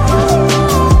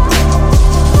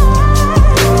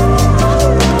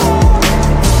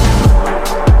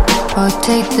 Oh,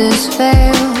 take this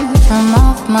veil from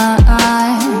off my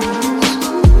eyes.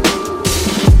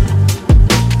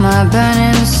 My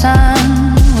burning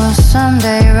sun will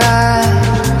someday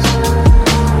rise.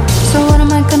 So what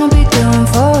am I gonna be doing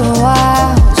for a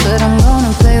while? Said I'm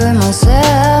gonna play with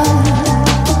myself.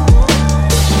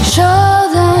 Show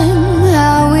them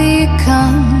how we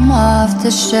come off the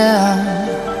shelf.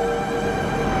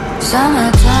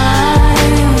 Summertime,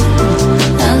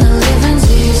 and the living's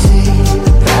easy.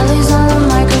 Rallies on the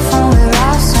microphone with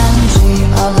Ross MG.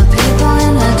 All the people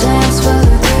in the dance will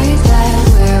agree that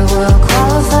we're well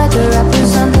qualified to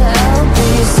represent the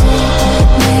LBC.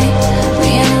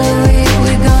 Me and Louis,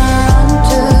 we gonna run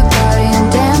to the party and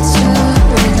dance to the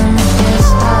rhythm. It gets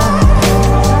harder.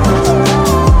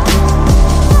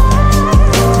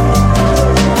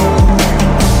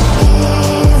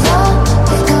 Evil,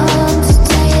 they come to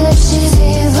tell you that she's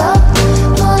evil.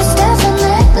 Most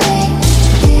definitely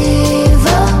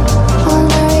evil.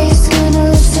 Wonder he's gonna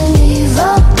listen.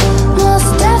 Evil, most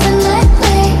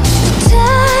definitely.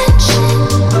 Attention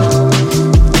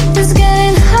is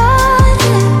getting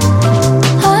harder.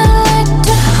 I'd like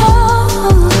to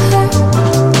hold her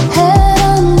head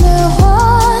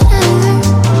underwater.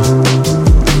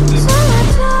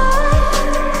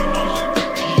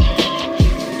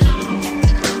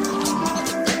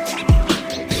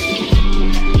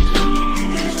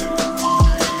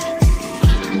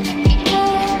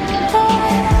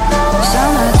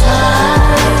 Summertime,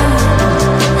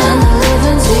 and the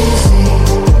living's easy.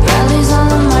 Rallies on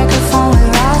the microphone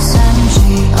with Ross MG.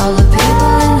 All the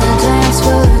people in the dance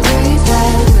will agree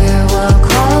that we're well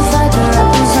qualified to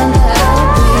represent the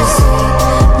LBC.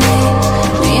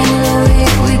 Me and Louis,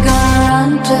 we gonna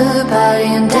run to the party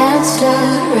and dance to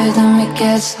the rhythm. It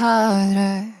gets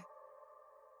harder.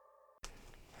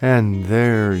 And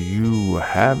there you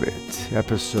have it,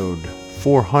 episode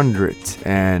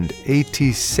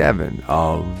 487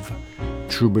 of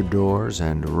Troubadours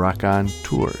and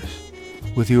Raconteurs,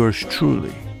 with yours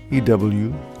truly,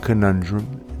 E.W. Conundrum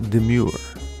Demure.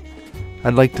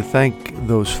 I'd like to thank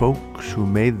those folks who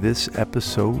made this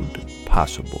episode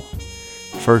possible.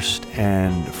 First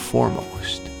and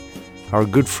foremost, our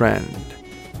good friend,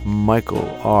 Michael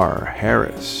R.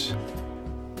 Harris,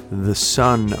 The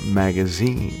Sun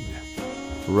Magazine,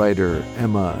 writer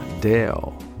Emma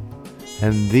Dale,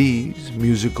 and these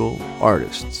musical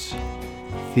artists: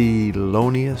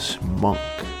 Thelonious Monk,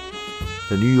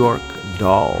 the New York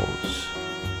Dolls,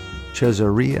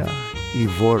 Cesaria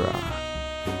Evora,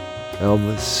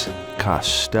 Elvis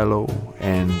Costello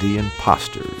and the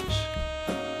Imposters,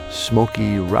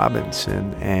 Smokey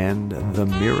Robinson and the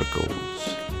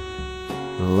Miracles,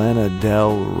 Lana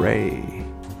Del Rey,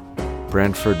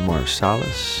 Branford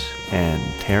Marsalis and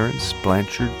Terence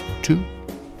Blanchard too.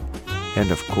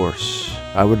 And of course,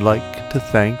 I would like to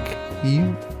thank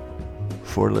you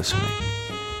for listening.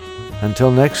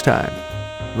 Until next time,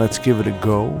 let's give it a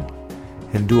go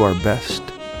and do our best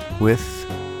with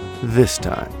this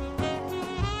time.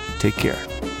 Take care.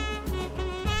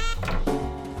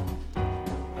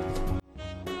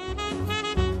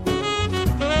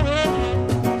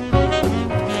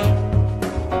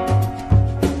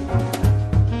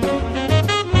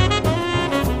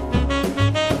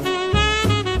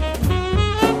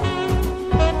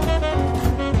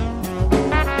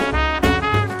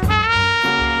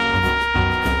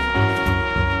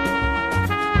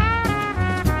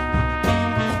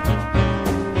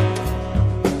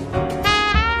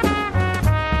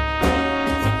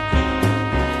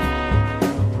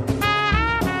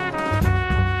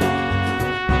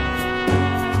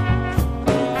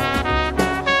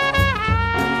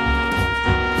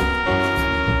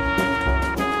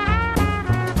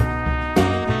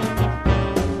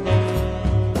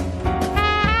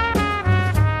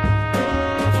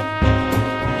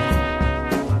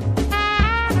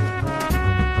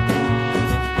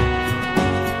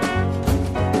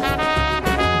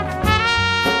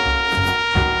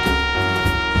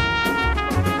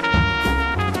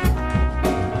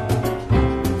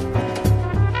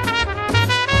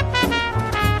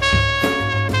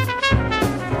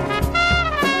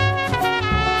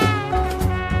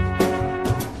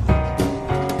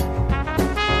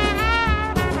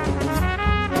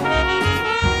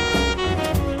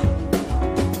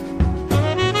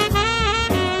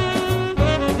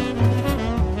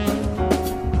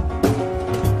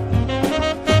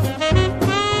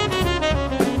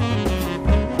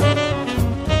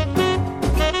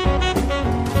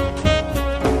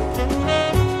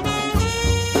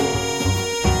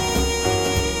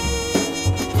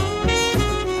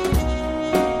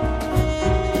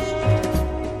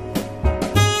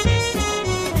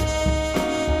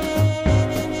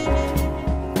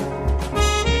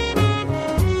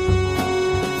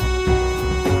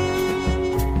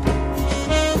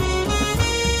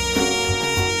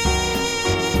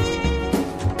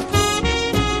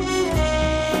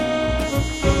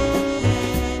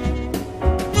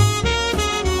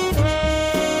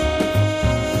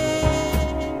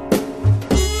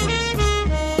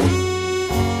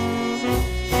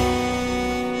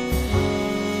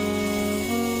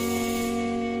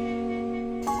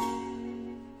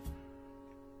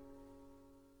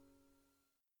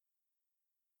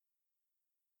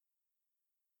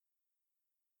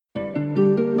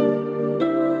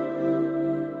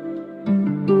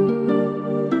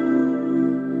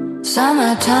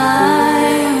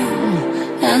 Summertime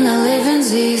and the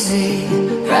living's easy.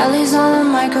 Rallies on the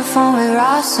microphone with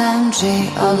Ross MG.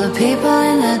 All the people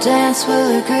in the dance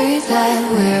will agree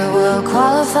that we're well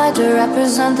qualified to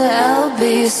represent the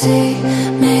LBC.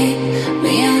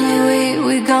 Me and Louis,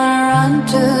 we gonna run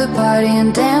to the party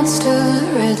and dance to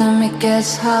the rhythm. It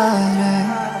gets harder.